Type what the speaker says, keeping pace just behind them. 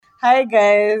Hi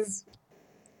guys.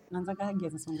 Hi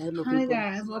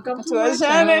guys, welcome to our my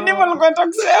channel.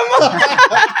 channel.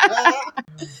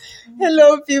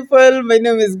 Hello people, my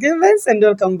name is Givens and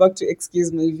welcome back to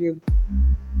Excuse My View.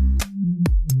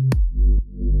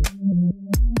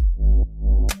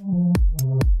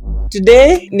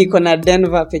 Today niko na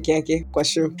Denver peke yake kwa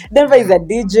show. Denver is a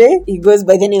DJ. He goes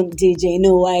by the name DJ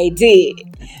No ID.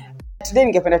 Today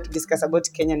ningependa to discuss about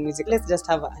Kenyan music. Let's just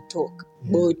have a talk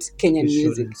about Kenyan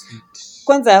music.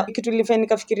 Kwanza kitu nilifanya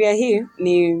nikafikiria hii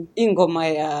ni ngoma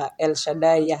ya El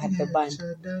Shaddai ya The Band.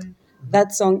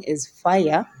 That song is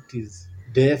fire. It is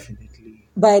definitely.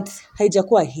 But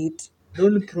haijakuwa hit. The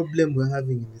only problem we're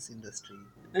having in this industry.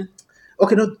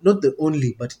 Okay, not the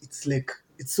only, but it's like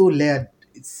it's so layered.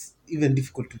 It's even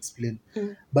difficult to explain.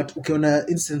 But ukiona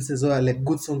instances where like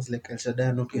good songs like El Shaddai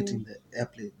are not getting the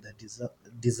airplay that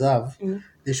deserve,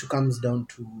 the issue comes down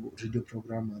to radio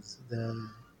programmers, the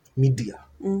media.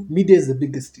 Media is the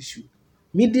biggest issue.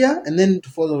 Media, and then to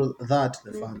follow that,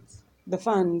 the fans. The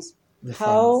fans. The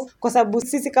How? fans. Kwa sababu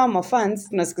sisi kama fans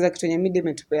tunasikiza kitu yenye media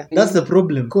imetupea. That's the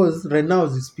problem. Because right now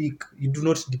as you speak, you do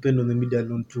not depend on the media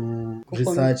alone to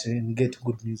research and get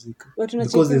good music.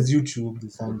 Because there's YouTube,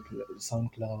 there's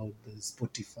SoundCloud, there's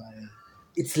Spotify.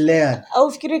 It's layered.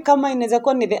 Au fikiri kama inaweza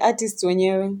kuwa ni the artist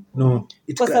wenyewe? No.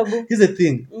 Here's the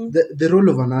thing. The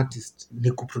role of an artist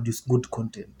is to produce good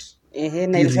content.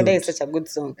 Na El Shaddai is such a good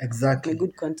song. Exactly.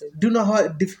 Good content. Do you know how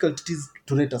difficult it is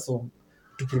to write a song?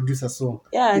 To produce a song?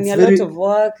 Yeah, and a lot of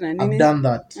work. I've done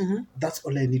that. That's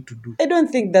all I need to do. I don't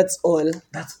think that's all.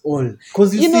 That's all.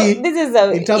 Because you know, see, this is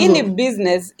a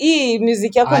business. Hii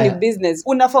music yako ni business.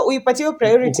 Unafaa uipatie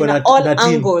priority na all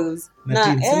angles.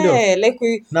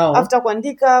 Now, after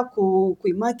kuandika,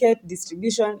 market,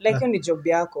 distribution, like hiyo ni job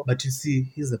yako. But you see,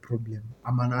 here's the problem.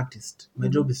 I'm an artist. My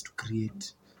job is to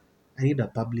create. I need a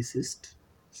publicist.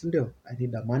 I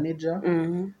need a manager.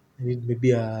 I need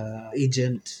maybe a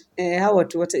agent. How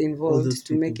what involved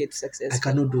to make it successful? I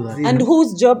cannot do that. And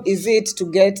whose job is it to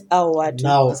get our watu?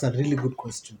 Now, that's a really good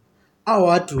question. Our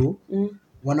watu,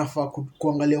 wanafaa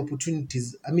kuangalia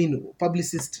opportunities. I mean,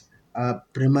 publicist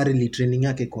primarily training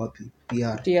yake kwa wapi?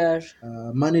 PR.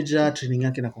 Manager training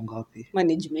yake na kwa wapi?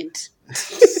 Management.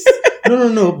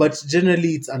 No, but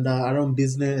generally it's around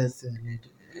business and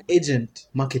agent,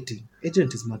 marketing.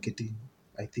 Agent is marketing,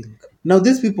 I think. Now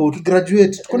these people to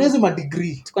graduate, tukona hizo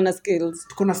degree, tukona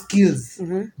skills.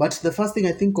 But the first thing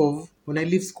I think of when I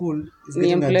leave school is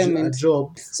getting a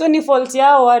job. So ni fault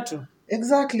yao watu.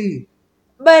 Exactly.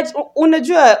 But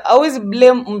unajua always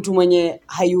blame mtu mwenye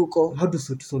hayuko. How do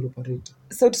Sauti Sol operate?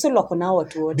 Sauti Sol wako nao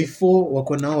watu wote. Before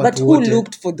wako nao watu wote. But who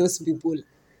looked for those people?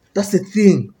 That's the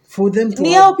thing. For them to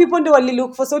ni hao people ndio wali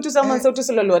look for Sauti Sol, Sauti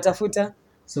Sol waliwatafuta.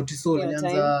 Sauti Sol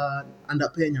ilianza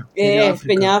under Penya.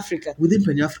 Penya Africa. Within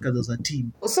Penya Africa there was a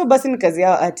team. So basi ni kazi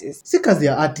yao artist. Si kazi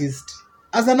ya artist.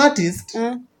 As an artist,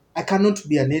 I cannot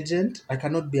be an agent. I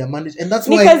cannot be a manager. And that's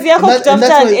why... Ni kazi yako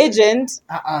kutafuta an agent.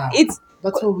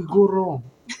 That's where we go wrong.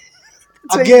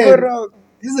 Again, we go wrong.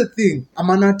 This is the thing. I'm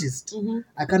an artist.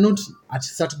 I cannot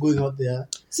start going out there.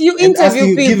 So you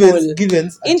interview people.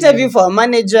 Givens, interview for a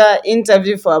manager,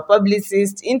 interview for a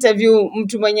publicist, interview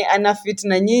mtu mwenye anafit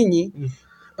na nyinyi.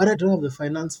 But I don't have the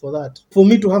finance for that. For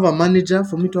me to have a manager,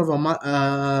 for me to have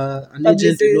an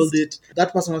agent and all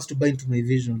that person has to buy into my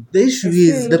vision. The issue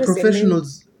is the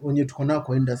professionals when you tuko nao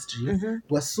kwa industry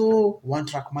were so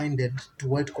one-track minded to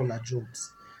white-collar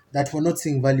jobs that we're not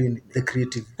seeing value in the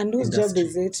creative And whose industry. job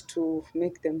is it to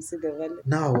make them see the value?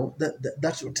 Now,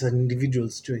 that's an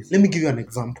individual's choice. Let me give you an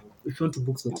example. If you want to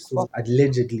book Sauti Sol,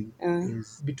 allegedly,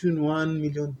 is between 1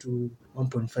 million to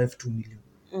 1.52 million.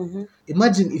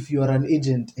 Imagine if you are an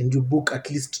agent and you book at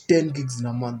least 10 gigs in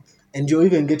a month and you're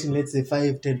even getting, let's say,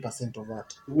 5-10% of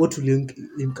that. What will your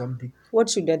income be? What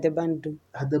should the band do?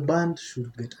 The band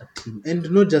should get a team and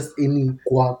not just any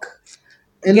quack.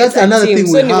 And get that's another team.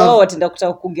 Thing we have.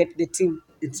 So you get the team?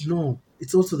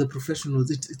 It's also the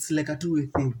professionals. It's like a two-way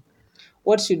thing.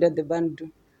 What should the band do?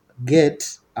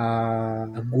 Get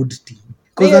a good team.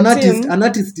 Because an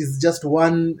artist is just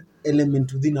one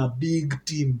element within a big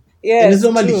team. Yes, and it's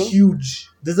normally huge.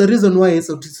 There's a reason why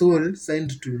Sauti Sol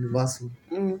signed to Universal.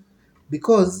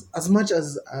 Because as much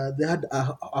as they had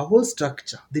a whole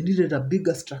structure, they needed a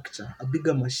bigger structure, a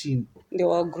bigger machine. They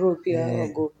were a group,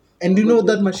 And you know what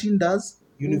that machine does?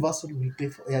 Universal will pay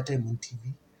for airtime on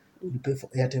TV. Will pay for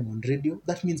airtime on radio.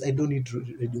 That means I don't need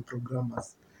radio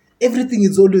programmers. Everything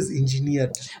is always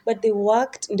engineered. But they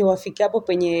worked, ndio wafike hapo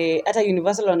penye hata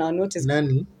Universal wana notice.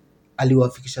 Nani?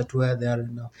 aliwafikisha to where they are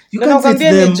now. You Na can't say it's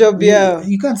nakwambia ni them. job yao.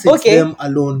 You can't say it's Okay. them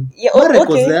alone. Yeah, Marek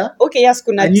was there. okay, yes,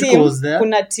 kuna Anyiko team, was there.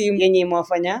 kuna team yenye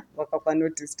imewafanya wakakuwa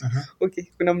noticed. Okay,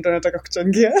 kuna mtu anataka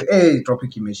kuchangia.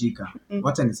 Topic imeshika.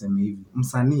 Wacha niseme hivi.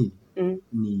 Msanii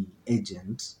ni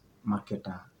agent,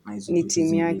 marketer, na hizo Ni vitu team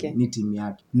zingine. yake. Ni team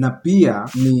yake. Na pia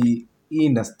ni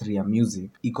industry ya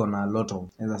music iko na a lot of,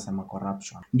 naweza sema,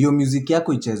 corruption. Ndio music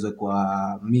yako ichezwe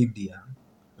kwa media,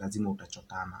 lazima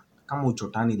utachotana. Kama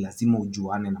uchotani lazima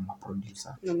ujuane na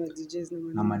maproducer,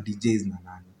 na ma DJs na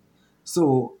nani.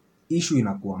 So issue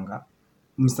inakuanga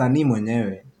msanii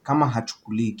mwenyewe kama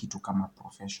hachukulii kitu kama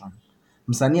profession.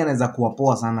 Msanii anaweza kuwa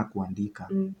poa sana kuandika,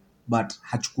 but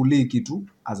hachukulii kitu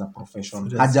as a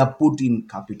profession. Haja put in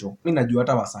capital. Mimi najua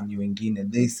hata wasanii wengine,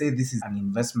 they say this is an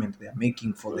investment they are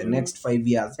making for the next 5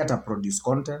 years. Hata produce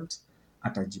content,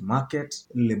 atajimarket,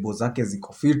 lebo zake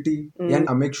ziko fiti, yani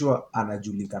a make sure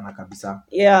anajulikana kabisa.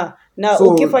 Yeah, na So,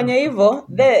 ukifanya hivyo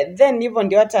then hivyo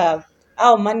ndio hata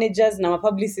au managers na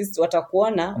publicists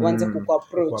watakuona waanze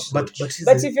kuapproach. But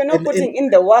But if you're not putting in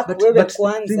the work, wewe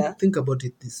kwanza. Think about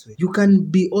it this way. You can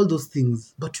be all those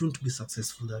things, but you won't be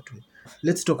successful that way.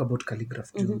 Let's talk about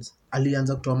Calligraph Jones.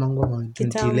 Alianza kutoa mangoma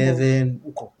 2011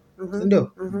 huko.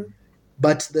 Ndio?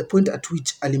 But the point at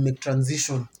which ali make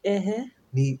transition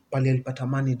ni pale alipata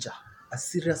manager, a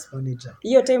serious manager.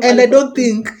 And I don't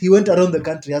think he went around the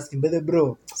country asking, "Bebe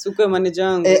bro, sukwe manager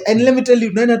wangu." And let me tell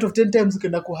you, 9 out of 10 times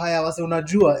ukienda kuhaya wase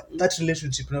unajua that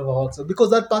relationship never works out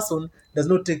because that person does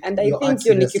not take and I your think art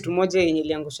hiyo ni seriously. kitu moja yenye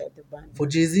iliangusha the band. For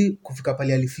Jay-Z kufika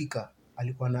pale alifika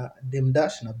alikuwa na Dem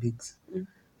Dash na Biggs,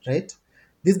 right?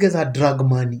 These guys had drug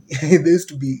money. They used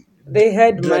to be They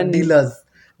had drug money. dealers.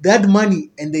 They had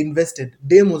money and they invested.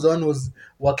 Dame was the one who was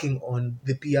working on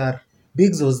the PR.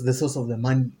 Biggs was the source of the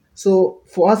money. So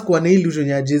for us kuwa na illusion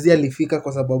ya Jay-Z alifika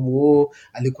kwa sababu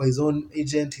alikuwa his own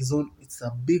agent, it's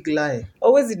a big lie.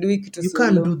 Always do kitu You solo.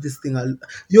 can't do this thing.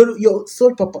 Your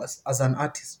sole purpose as an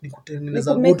artist ni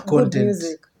kutengeneza good content.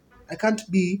 Music. I can't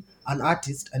be an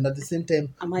artist and at the same time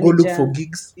A go look manager. for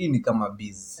gigs. Hii ni kama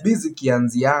biz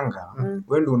ikianzianga,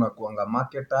 wewe ndio unakuanga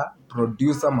marketer,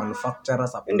 producer, manufacturer,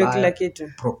 Ndio kila supplier, kitu.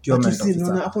 procurement But you see, officer.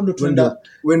 unaona, hapo ndo tunaenda-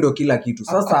 Wewe ndio kila kitu.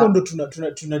 Hapo Sasa ndo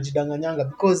tunajidanganyanga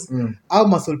because our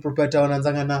muscle proprietor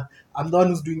wanaanzanga na I'm the one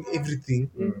who's doing everything.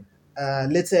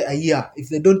 Let's say a year, if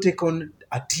they don't take on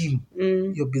a team,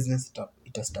 your business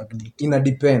ita stagnate. ina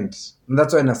depend.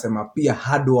 That's why nasema pia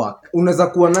hard work. Unaweza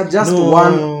kuwa na just No.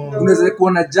 one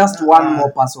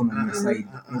more person on your side,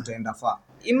 utaenda far.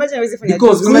 Imagine hawezi fanya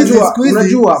Because job.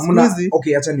 Squeezy.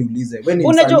 Okay, acha niulize. Wewe ni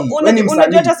Unajua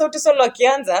msanii. hata Sauti Sol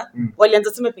wakianza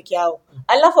walianza sema peke yao,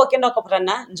 alafu wakaenda wakapata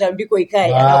na Njambiko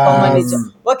Ikae na kwa manager,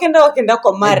 wakaenda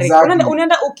kwa Marek. Exactly.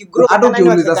 Unaenda ukigrow Hata nani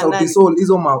ukiuliza wakina Sauti nani. Sol,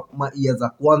 hizo ma years za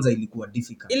kwanza ilikuwa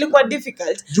difficult. Ilikuwa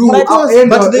difficult. Juu But-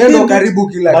 But they didn't karibu do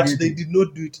it- kila but kitu. they did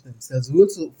not do it themselves. We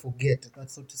also forget that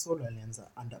Sauti Sol alianza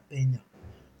under Penya.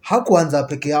 Hakuanza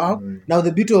peke yao. Now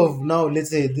the beauty of now, let's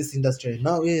say this industry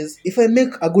now is if I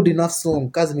make a good enough song,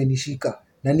 kazi menishika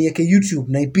na niweke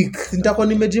YouTube na ipik, nitakuwa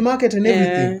nimejimarket and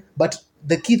everything. But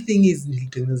the key thing is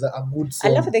nilitengeneza a good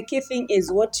song. alafu the key thing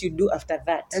is what you do after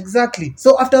that. Exactly.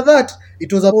 So after that,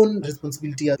 it was our own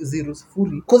responsibility as Zeros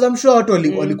fully. Because I'm sure watu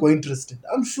walikuwa interested.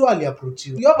 I'm sure ali approach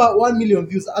you. You have 1 million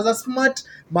views as a smart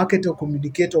marketer,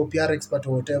 communicator, or PR expert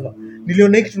or whatever.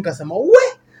 Niliona hiki nikasema, we,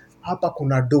 hapa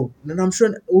kuna do. Na I'm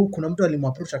sure kuna mtu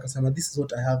alimapproach akasema, this is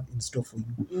what I have in store for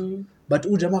you. But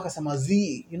huyu jamaa akasema,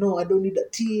 I don't need a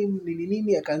team,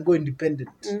 nini, I can go independent.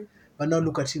 But now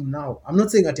look at him now. I'm not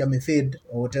saying that I'm a fade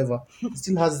or whatever. He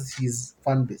still has his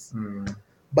fan base.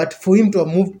 But for him to have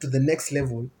moved to the next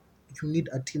level, you need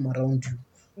a team around you.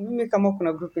 Mimi kama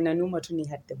kuna group inaniuma tu ni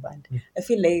Had the Band. I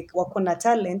feel like wako na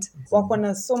talent, wako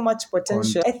na so much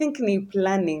potential. I think ni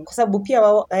planning. Kwa sababu pia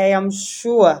I am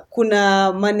sure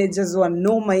kuna managers wa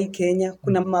noma hii Kenya,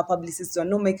 kuna publicists wa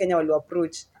noma hii Kenya wali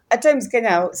approach. At times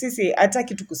Kenya sisi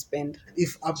hataki tu kuspend.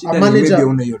 If a Shida ni manager, maybe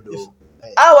una hiyo do.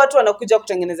 Watu wanakuja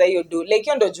kutengeneza hiyo do. Like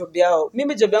hiyo ndio job yao.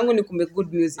 Mimi job yangu ni kumake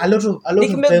good music. a lot of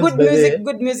Nikimake times,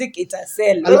 good music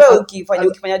itasell. A Wewe lot-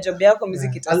 ukifanya job yako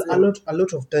music itasell. a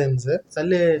lot of times,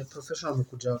 sale professional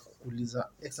amekuja kukuuliza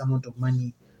X amount of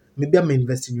money, maybe I'm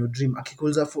invest in your dream.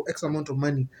 Akikuuliza for X amount of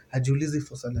money, hajiulizi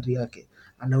for salary yake.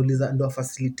 Anauliza ndo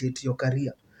facilitate your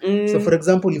career. So for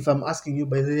example, if I'm asking you,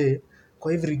 by the way,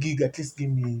 kwa every gig at least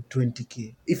give me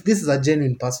 20k. If this is a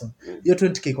genuine person, your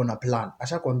 20k iko na plan.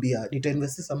 Ashakwambia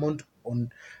nitainvest this amount on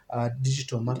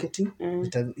digital marketing,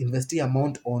 nitainvest this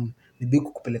amount on maybe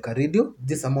kukupeleka radio,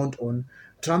 this amount on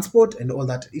transport and all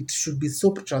that. It should be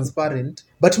so transparent.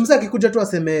 But msa akikuja tu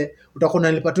aseme utakuwa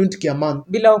unalipa 20k a month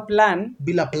Bila plan.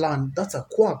 bila plan, that's a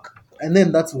quack. and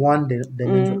then that's one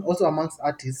dimension. Also amongst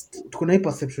artists kuna hii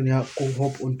perception ya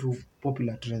hop onto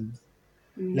popular trends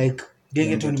like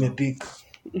gengeton imepick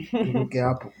turuke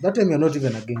hapo. That time you're not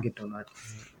even a gengeton artist,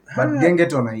 but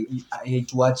gengeton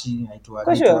haituachi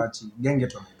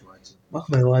gengeton haituachi. mark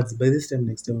my words, by this time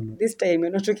next time This time you're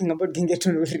not talking about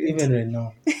gengeton already. even right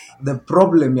now The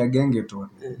problem ya gengeton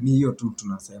ni hiyo tu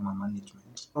tunasema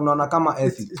management. Unaona kama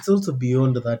ethics. it's also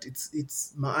beyond that.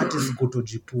 It's my artists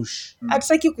kutojipush.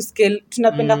 Hatutaki kuscale,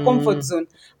 tunapenda comfort zone.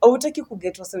 Au hutaki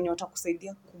kuget wase wenye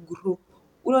watakusaidia kugrow.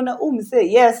 Unaona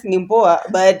mse yes ni mpoa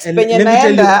but penye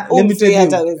naenda mse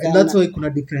hataweza. And that's why kuna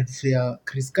difference ya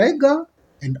Chris Kaiga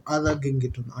and other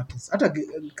gengeton artists. Hata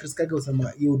Chris Kaiga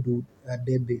usema you do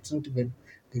debe, it's not even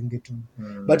gengeton.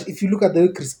 But if you look at the way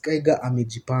Chris Kaiga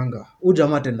amejipanga,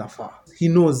 jamaa tenda far. He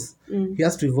knows he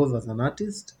has to evolve as an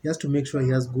artist. He has to make sure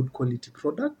he has good quality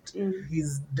product.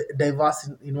 He's diverse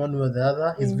in one way or the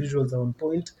other. His visuals are on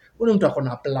point. Ule mtu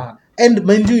akona plan. And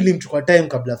mind you ilimchukua time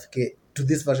kabla afike to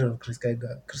this version of Chris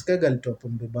Kaiga. Chris Kaiga alitoa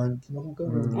Pombe Bank.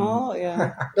 Oh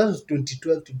yeah. That was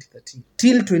 2012, 2013.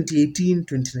 Till 2018,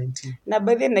 2019. Na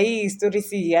baadhi na hii story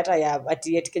si hata ya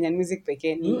ati Kenyan music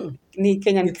pekee ni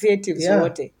Kenyan creatives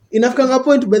wote. Inafikanga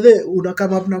point by the una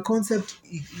come up na concept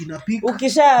ina peak.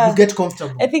 Ukisha you get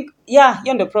comfortable. I think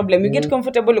hiyo ndio problem. You get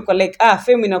comfortable uko like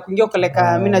fame inakuingia uko like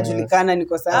mimi najulikana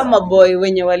niko sawa. Ama boy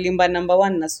wenye walimba number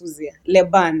 1 na Suzia, Le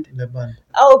Band.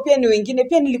 Au pia ni wengine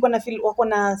pia nilikuwa na feel wako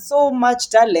na so much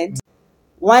talent.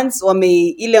 Once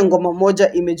ile ngoma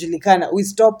moja imejulikana, we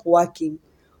stop working.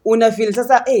 Una feel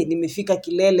sasa nimefika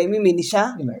kilele mimi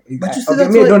nisha. But you see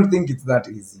okay, I don't think it's that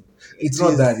easy. It's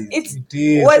not that easy.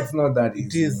 It's not that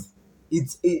easy.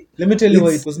 It is. Let me tell you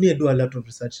why. It was me. I do a lot of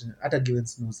research at a given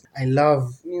news. I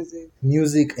love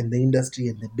music and the industry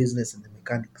and the business and the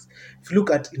mechanics. If you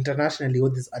look at internationally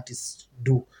what these artists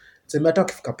do, it's a matter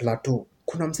of plateau.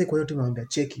 Kuna msee kwa yote mwambia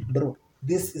cheki bro,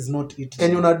 this is not it.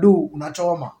 Kenye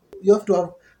unachoma. You have to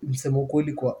have msemo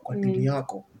kweli kwa timu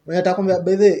yako. Atakwambia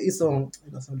by the way song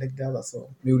ina sound like the other song.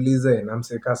 Niulize na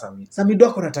mseka Samido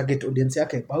akona target audience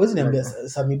yake. Hawezi niambia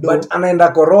Samido. But anaenda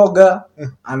koroga,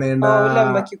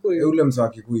 anaenda ule mswa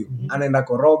Kikuyu. Anaenda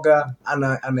koroga,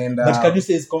 anaenda. But can you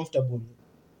say it's comfortable?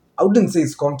 I wouldn't say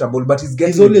it's comfortable, but he's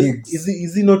getting gigs.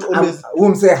 Is he not always?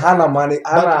 Umse hana money,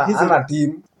 hana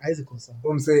team. Haizi kosa.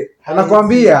 Umse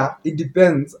anakwambia it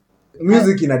depends.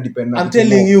 Music ina depend. I'm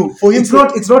telling you, for him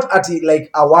it's not like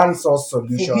a one source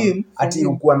solution. Ati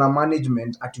ukuwa na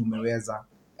management ati umeweza.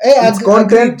 It's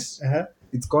content.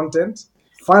 It's content,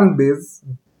 fan base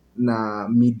na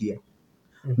media.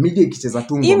 Media ikicheza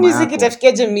tu ngoma yako. Hii music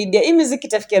itafikiaje media? Hii music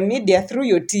itafikia media through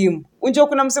your team. Unajua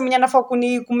kuna msemo mwenye anafaa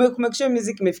kumekisha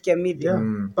music imefikia media.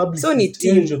 So ni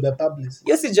team.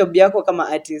 Hiyo si job yako kama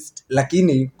artist.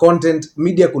 Lakini content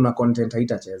media kuna content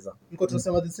haitacheza. Niko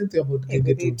tunasema the same thing about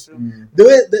Gengeton. The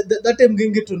way that time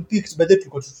Gengeton peaked by the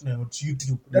tulikuwa tuna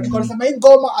YouTube. That tulikuwa tunasema hii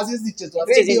ngoma azizi chezwa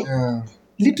radio.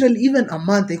 Literally even a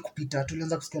month haikupita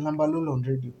tulianza kusikia namba lolo on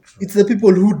radio. It's the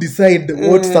people who decide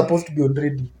what's supposed to be on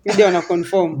radio. Media wana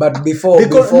conform. But before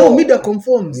no, media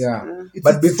conforms. Yeah.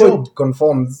 But before it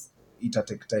conforms it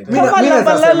take time.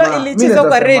 Kama lolo ilichezwa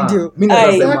kwa radio.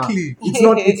 Exactly.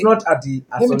 It's not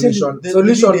a solution.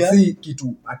 Solution si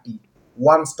kitu ati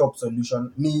one stop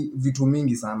solution, ni vitu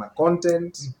mingi sana.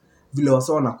 Content vile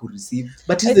wasao na kureceive,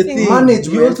 but is the thing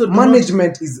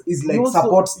management is like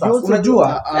support staff.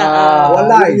 Unajua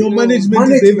wallahi your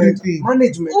management is everything.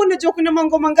 Unajua kuna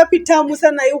mangoma ngapi tamu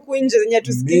sana huko nje zenye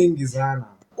tusikie mingi sana.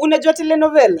 Unajua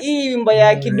telenovela hii wimbo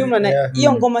ya Kiduma na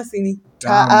hiyo ngoma sini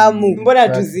taamu, mbona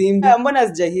tuzimbi, mbona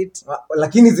sija hit,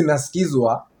 lakini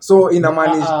zinasikizwa so ina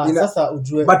manage sasa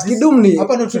ujue. But Kidum ni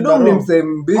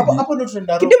msembigi, hapo ndo trend.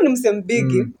 Kidum ni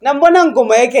msembigi na mbona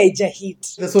ngoma yake haija hit.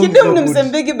 Kidum ni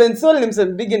msembigi, Bensoul ni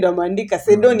msembigi, ndo ameandika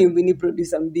Sedoni ni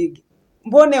producer mbigi.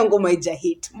 Mbona ngoma haija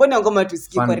hit? Mbona ngoma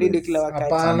tusikii kwa radio kila wakati?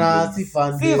 Hapana, si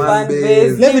fan base.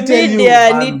 Let me tell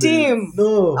you, ni team.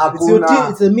 No, it's your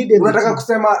team, it's a media. Unataka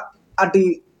kusema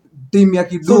ati team ya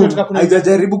Kidum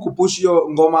haijajaribu kupush hiyo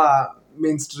ngoma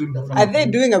mainstream? Are they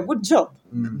doing a good job?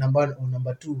 Number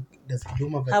 2, does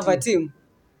Kidum have a team?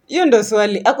 Hiyo ndo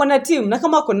swali. Ako na team na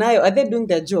kama ako nayo, are they doing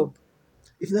their job?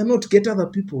 If they're not, get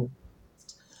other people.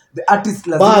 The artist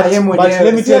lazima yeye mwenyewe.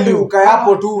 Let me tell you,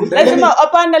 hapo tu.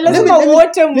 Lazima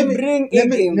wote bring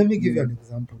in. Let me give you an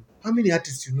example. How many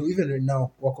artists you know even right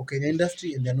now wako Kenya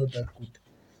industry and they're not that good?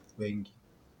 Wengi.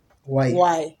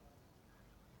 Why?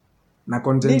 Na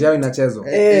content yao inachezwa.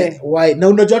 Why? Na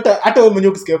unajua hata wewe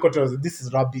mwenyewe ukisikia this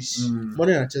is rubbish.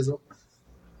 Mbona inachezwa?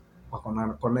 Wako na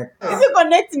connect. Is it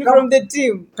connecting from the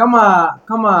team?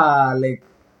 Kama like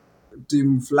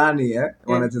team fulani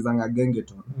wanachezanga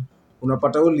Gengeton.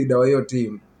 unapata huyu leader wa hiyo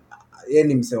team yeye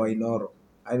ni msee wa Inoro,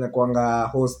 anakuanga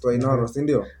host wa Inoro, si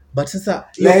ndio? But sasa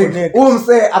huyu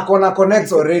msee akona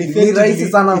connect already, ni rahisi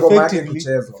sana ngoma yake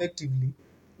kuchezwa. Effectively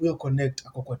huyo connect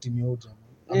ako kwa timu ya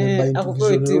Ujama, ako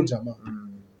kwa timu.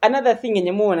 Another thing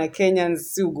yenye muona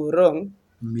Kenyans si go wrong,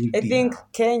 I think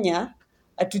Kenya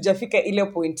hatujafika ile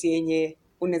point yenye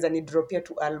unaweza ni dropia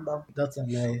tu album. That's a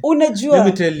lie. Unajua, let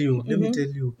me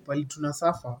tell you pali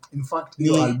tunasuffer. In fact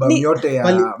hiyo album yote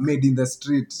ya Made in the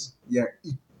Street ya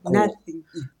nothing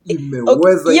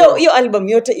imeweza hiyo album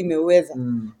yote imeweza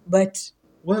but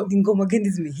ngoma gani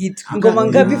zimehit, ngoma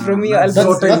ngapi from hiyo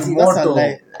album?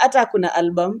 Hata kuna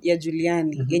album ya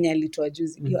Juliani yenye alitoa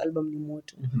juzi, hiyo album ni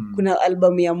moto. Kuna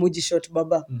album ya Muji Shot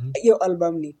Baba, hiyo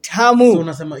album ni tamu. So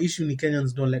unasema issue ni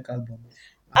Kenyans don't like album.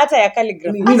 Hata ya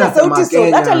Calligraphy, hata Sauti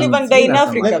Sol, hata Live and Die in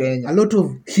Africa, a lot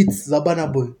of hits za Burna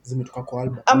Boy zimetoka kwa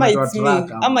album.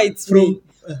 Ama it's me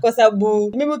kwa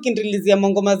sababu mimi ukinirelease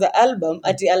ngoma za album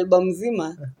ati album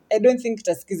nzima I don't think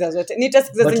tasikiza zote,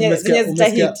 nitasikiza zenye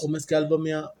zitahit. Umesikia album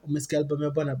ya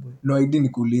Burna Boy? No, I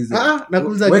didn't kuuliza.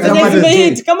 Nakuuliza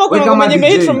kama kuna ngoma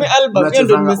imehit from album hiyo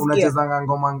ndio nimesikia. Unachezanga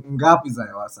ngoma ngapi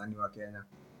za wasanii wa Kenya?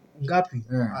 Ngapi?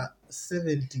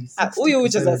 70. Huyu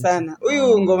hucheza sana.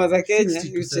 Huyu ngoma za Kenya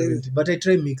hucheza. But I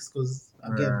try mix cause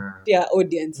again pia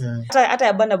audience. Hata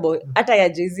ya Burna Boy, hata ya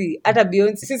Jay-Z, hata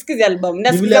Beyonce, sisikizi album.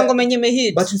 Nasikiza ngoma yenye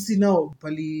imehit. But you see now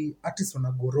pali artists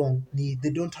wana go wrong ni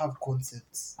they don't have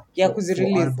concepts ya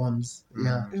kuzirelease albums.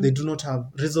 They do not have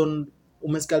reason.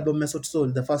 Umesikia album ya Sauti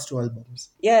Sol, the first two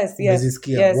albums? Yes.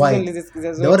 Why?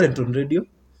 They weren't on radio.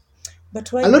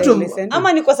 But why they listen?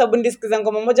 Ama ni kwa sababu ndisikiza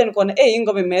ngoma moja nikaona hii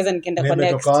ngoma imeweza,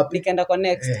 nikaenda kwa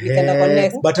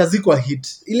next. But hazikuwa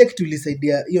hit. Ile kitu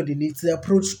ilisaidia hiyo ni it's the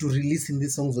approach to releasing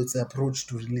these songs, or it's the approach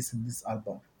to releasing this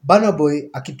album. Burna Boy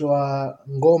akitoa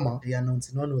ngoma they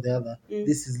announce one or the other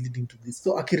this is leading to this.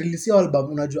 So akirelease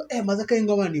album unajua mazaka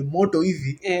ngoma ni moto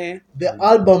hivi. The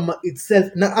album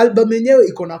itself na album yenyewe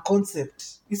iko na concept.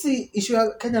 You see, issue ya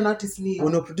Kenyan artists ni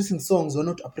when we're producing songs, we're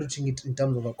not approaching it in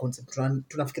terms of a concept.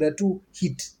 Tunafikiria tu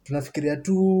hit, tunafikiria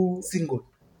tu single.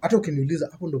 Hata ukiniuliza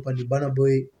hapo ndo pali Burna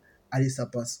Boy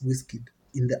alisurpass Wizkid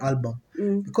in the album.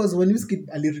 Because when Wizkid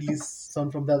release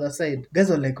Sound From The Other Side, guys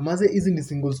were like, maze hizi ni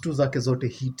singles tu zake zote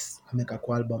hits ameka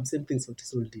kwa album. Same thing Sauti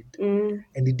Sol did.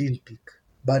 And he didn't pick.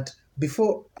 But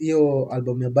before hiyo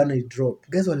album ya Burna drop,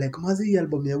 guys were like, maze hii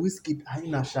album ya Wizkid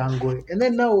haina shangwe. And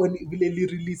then now when vile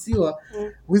ilireleasiwa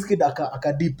Wizkid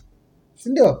aka dip,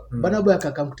 sindio? Burna Boy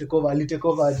akakam take over. Alitake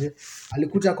over aje,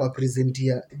 alikuja kwa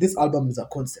presentia this album is a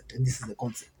concept and this is the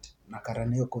concept, na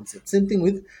karana hiyo concept. Same thing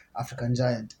with African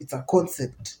Giant, it's a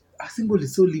concept. A single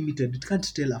is so limited, it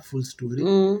can't tell a full story.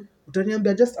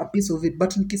 Utaniambia just a piece of it.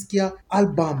 But nikisikia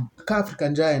album ka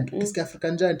African Giant, ukisikia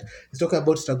African Giant, it's talking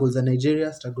about struggles in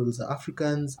Nigeria, struggles of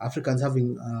Africans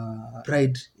having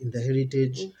pride in the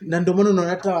heritage. Na ndio maana unaona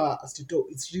hata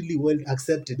it's really well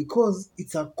accepted because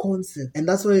it's a concept. And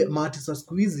that's why artists wa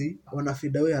siku hizi wana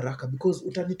fade away haraka, because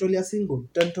utanitolea single,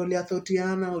 utanitolea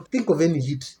Thotiana, think of any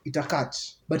hit, ita catch.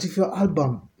 But if your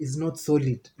album is not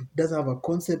solid, it doesn't have a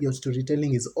concept, your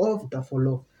storytelling is off, it fall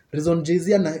off. Reason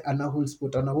Jay-Z ana whole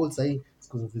spot, ana whole saying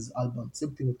because of his album.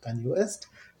 Same thing with Kanye West.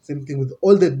 Same thing with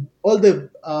all the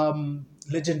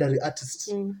legendary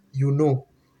artists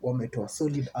wametoa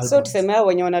solid albums. So tuseme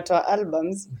wenye wanatoa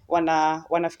albums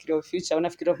wanafikiria future,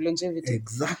 wanafikiria longevity.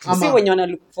 Exactly. Si wenye wana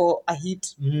look for a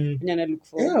hit, wenye wana look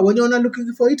for. Yeah, wenye wana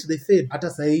looking for it they fade. Hata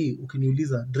sahii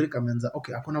ukiniuliza Drake ameanza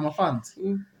akona mafans.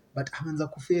 But ameanza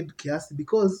kufade kiasi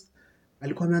because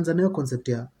alikuwa ameanza nayo concept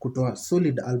ya kutoa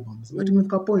solid albums. But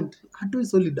imefika point hatoi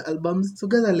solid albums. So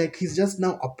guys are like he's just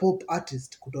now a pop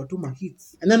artist kutoa tu ma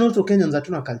hits. And then also Kenyans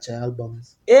hatuna culture ya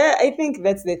albums. Yeah, I think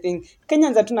that's the thing.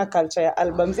 Kenyans hatuna culture ya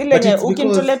albums. Ile yenye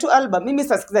ukinitolea tu album, mimi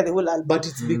sasikiza the whole album. But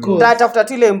it's because tafuta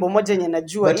tu ile wimbo moja yenye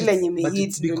najua ile yenye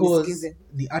imehit ndio nisikize.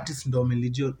 The artist ndio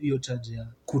wamelegio hiyo charge ya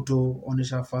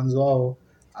kutoonesha fans wao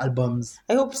albums.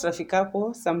 I hope tutafika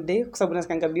hapo someday kwa sababu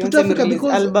nasikanga Beyonce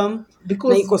release album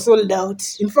na iko sold out.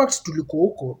 In fact tulikuwa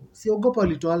huko, siogopa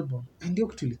alitoa album ndio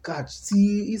tulikatch.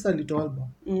 Si Isa alitoa album.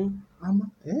 Ama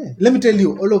let me tell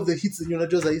you, all of the hits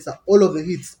unajua za Isa, all of the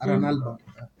hits are an album.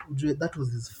 That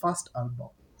was his first album.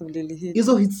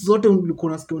 Hizo hits zote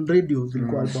ulikuwa unasikia on radio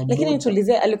zilikuwa album. Lakini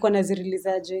tulize alikuwa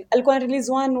anazireleaseaje? Alikuwa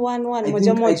release one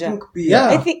moja.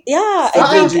 I think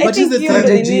I think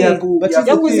strategy ya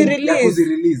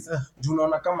kuzirelease.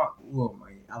 Unaona kama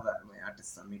my artist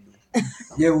Samido.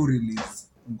 Yeye release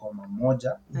ngoma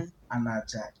moja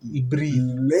anaacha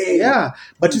ibreathe. Yeah,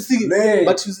 but you see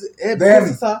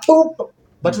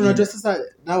but unajua sasa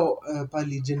now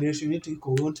pali generation yetu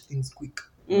iko want things quick.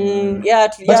 Yeah,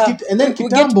 And then we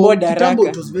get bored kitambo haraka.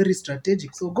 it was very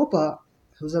strategic. So Gopa,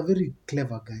 he was a very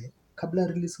clever guy. Kabla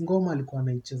release ngoma alikuwa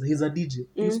anaicheza. He's a DJ.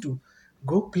 He used to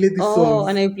go play this song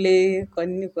anaiplay kwa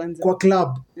nini kwanza? kwa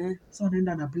club. So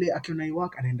anaenda na play akiona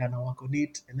iwork anaenda na work on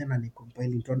it and then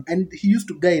anacompile it on. And he used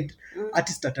to guide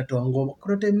artist atatoa ngoma.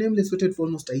 Kuna time Nameless waited for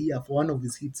almost a year for one of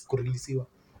his hits kureleasiwa.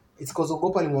 It's because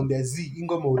Gopa alimwambia hii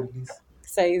ngoma urelease.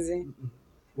 Saizi.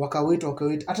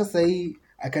 Wakawait. Hata sahi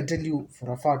I can tell you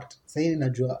for a fact. Sahi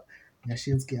najua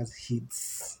Nyashinski has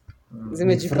hits.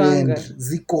 Zimejipanga.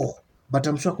 Ziko. But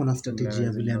I'm sure kuna strategy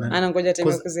ya vile anangoja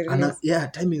time ya kuzirelease.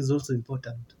 Yeah, time is also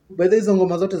important. By the hizo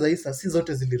ngoma zote za Isa si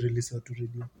zote zilirelease tu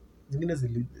radio. Zingine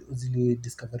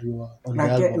zilidiscoveriwa on the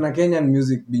album. Na Kenyan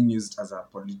music being used as a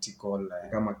political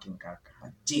kama King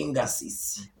Kaka. Jinga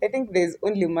sisi. I think there's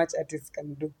only much artists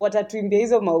can do. Watatuimbia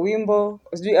hizo mawimbo,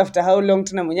 sijui after how long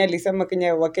tuna mwenye alisema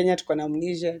Wakenya tuko na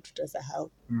amnesia,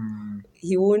 tutasahau.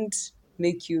 He won't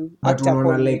make you act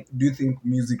upon like, do you think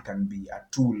music can be a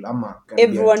tool?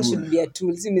 Everyone should be a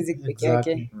tool. Si music peke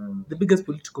yake. The biggest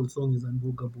political song is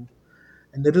Unbogable.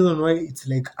 And the reason why it's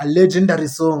like a legendary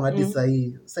song hadi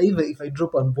sahi. Sahi if I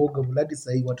drop Unbogable hadi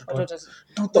sahi watu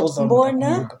 2000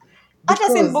 mbona hata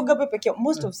si Unbogable peke yake,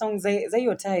 most of songs za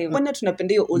hiyo time. Mbona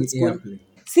tunapenda hiyo old school?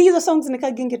 See hizo songs ni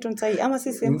ka gengeton sahi ama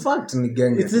si same? In fact ni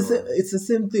gengeton. It's the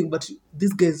same thing, but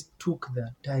these guys took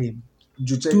their time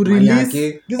to release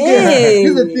this guy.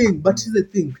 Here's the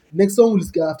thing. Next song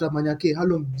we'll get after Manyake. How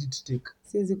long did it take?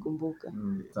 Siwezi kumbuka.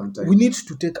 Sometimes we need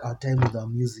to take our time with our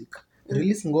music.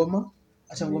 Release ngoma,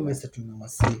 acha ngoma isetu na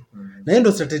wasi. Na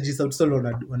hiyo strategy Sauti Sol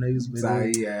wana use by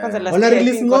wana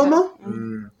release ngoma,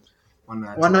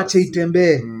 wanaacha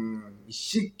itembee.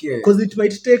 Shike. Because it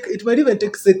might even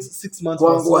take 6 months.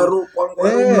 Kwangu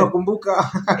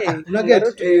unakumbuka.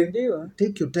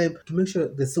 Take your time to make sure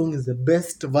the song is the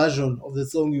best version of the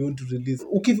song you want to release.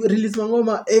 Release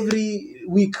ngoma every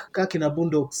week kaki na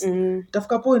Boondocks.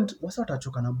 Tafika point wasa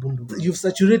watachoka na Boondocks. You've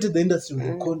saturated the industry with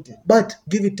the content. But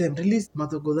give it time. Release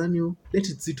Mathogodhanyo. Let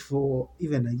it sit for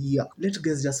even a year. Let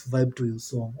guys just vibe to your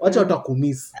song. Wacha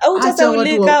watakumiss. Au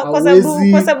utasaulika kwa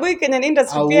sababu Kenyan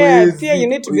industry pia you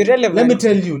need to be relevant. Let me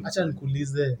tell you, acha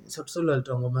nikuulize. Sauti Sol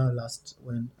alitoa ngoma last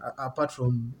when apart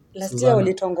from last year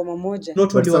walitoa ngoma moja.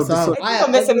 Not only was out.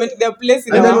 Cement their place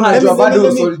in the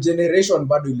bado Soul Generation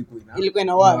bado ilikuwa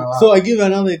ina work. So I give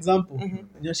another example.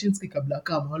 Nyashinski kabla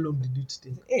kama how long did it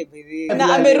take? Baby.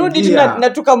 Na amerudi na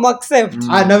tukamaccept.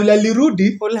 Na vile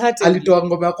alirudi alitoa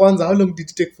ngoma ya kwanza, how long did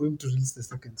it take for him to release the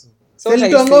second song? So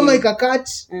alitoa ngoma ikakatch.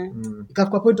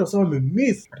 Ikafika point of song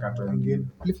amemiss. Again.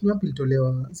 Alifanya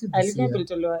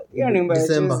ilitolewa. Hiyo ni mbaya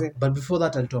December. But before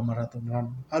that alitoa Marathon Run.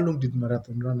 How long did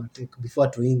Marathon Run take before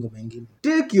atoe ngoma nyingine?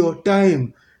 Take your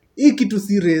time. Hii kitu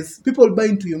serious. People buy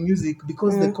into your music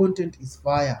because the content is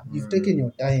fire. You've taken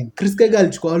your time. Chris Kega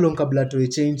alichukua how long kabla atoe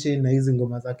Chain na hizi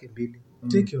ngoma zake mbili.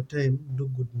 Take your time, do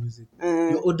good music.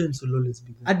 Your audience will always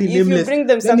be there. If you bring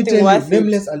them something worth it.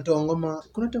 Nameless alitoa ngoma.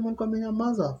 Kuna time alikuwa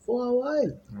amenyamaza for a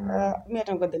while. Mimi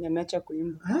hata ngoja nimeacha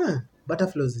kuimba.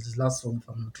 Butterfly was his last song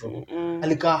from Metro.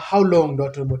 Alika how long ndo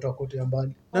watu moto kote ya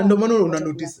mbali. Na ndio maana una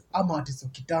notice ama artists wa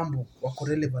kitambo wako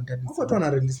relevant hadi sasa. Watu wana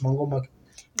release mangoma.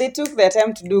 They took their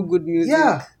time to do good music.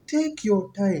 Yeah, take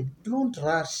your time. Don't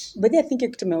rush. But I think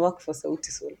it may work for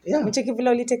Sauti Sol. Mcheki vile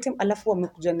wali take time alafu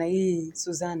wamekuja na hii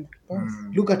Susanna.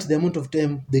 Look at the amount of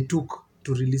time they took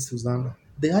to release Susanna.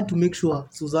 They had to make sure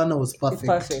Susanna was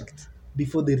perfect.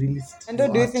 Before they released. And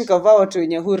what do you think of our watu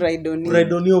wenye who ride on you?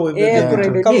 Ride on you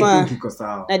wewe kama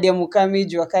Nadia Mukami,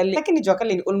 Jua Kali. Lakini Jua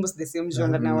Kali ni almost the same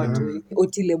genre na watu.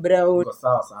 Otile Brown. Iko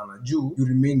sawa sana. You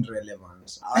remain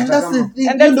relevant. And that's the thing.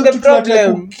 And that's the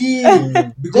problem.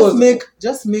 Because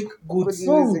just make good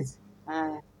songs.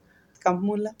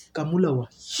 Kamula were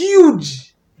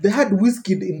huge. They had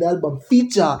Wizkid in the album,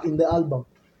 feature in the album.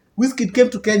 Wizkid came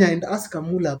to Kenya and asked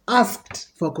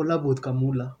for a collab with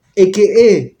Kamula.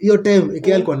 AKA hiyo time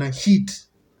AKA alikuwa na hit.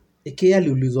 AKA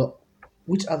aliulizwa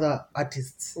which other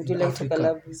artists would you like to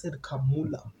collab? He said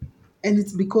Kamula. And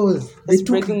it's because they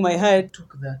breaking my heart.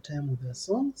 Took their time with their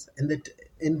songs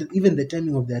and even the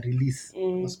timing of their release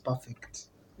was perfect.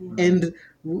 And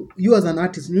you as an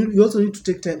artist, you also need to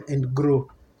take time and grow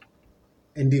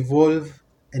and evolve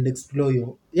and explore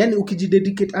yani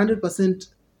ukijidedicate 100%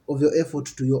 of your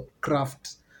effort to your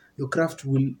craft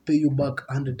will pay you back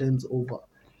 100 times over.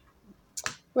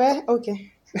 Well,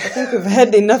 okay. I think we've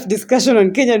had enough discussion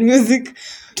on Kenyan music.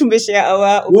 Tumeshare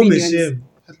our opinions.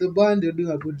 At the band you're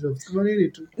doing a good job. Come on,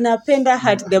 really too. napenda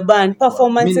Hat the Band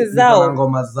performances Mimi niko na zao.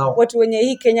 ngoma zao. Watu wenye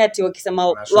hii Kenya ati wakisema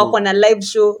show. wako na live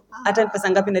show, hata ni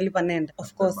pesa ngapi nalipa nenda.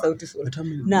 Of course Sauti Sol. But I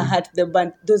mean, Na Hat the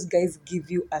Band, those guys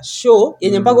give you a show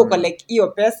yenye mpaka uko like hiyo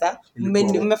pesa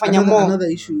mmefanya more.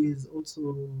 Another issue is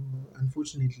also,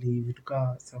 unfortunately,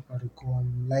 vituka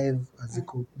Safaricom live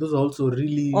aziko. Those are also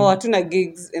really Hatuna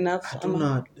gigs enough.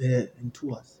 hatuna in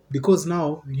tours. Because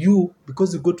now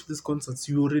because you go to these concerts,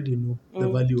 you already know the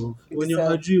value of when you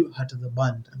hajui Hat the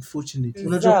Band. Unfortunately,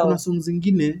 unajua kuna songs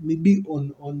zingine maybe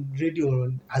on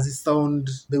radio as sound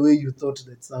the way you thought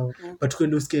that sound, but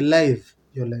when you scale live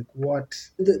you're like, what?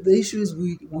 The issue is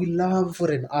we love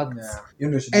foreign acts.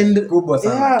 Yeah. And kubwa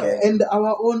sana Kenya. and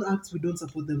our own acts, we don't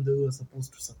support them the way we're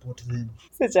supposed to support them.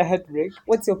 Such a heartbreak.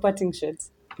 What's your parting shot?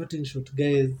 Parting shot,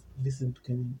 guys, listen to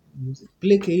Kenyan music.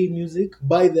 Play KE music,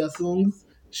 buy their songs,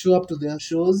 show up to their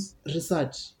shows,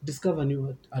 research, discover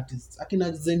new artists.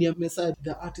 Akina Zenia Message,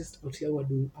 the artists out here were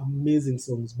doing amazing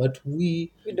songs, but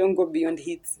we don't go beyond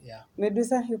hits. Yeah.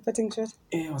 Medusa, your parting shot?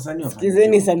 Wasanii wa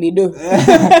Skizeni Samido.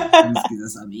 Msikiza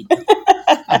Samido.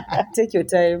 Take your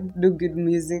time, do good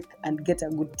music, and get a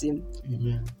good team.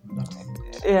 Amen.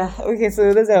 Yeah, okay,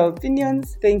 so those are our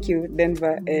opinions. Thank you,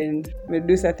 Denver and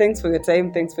Medusa. Thanks for your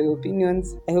time. Thanks for your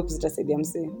opinions. I hope Zita said I'm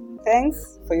saying.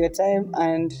 Thanks for your time,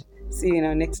 and see you in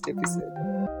our next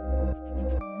episode.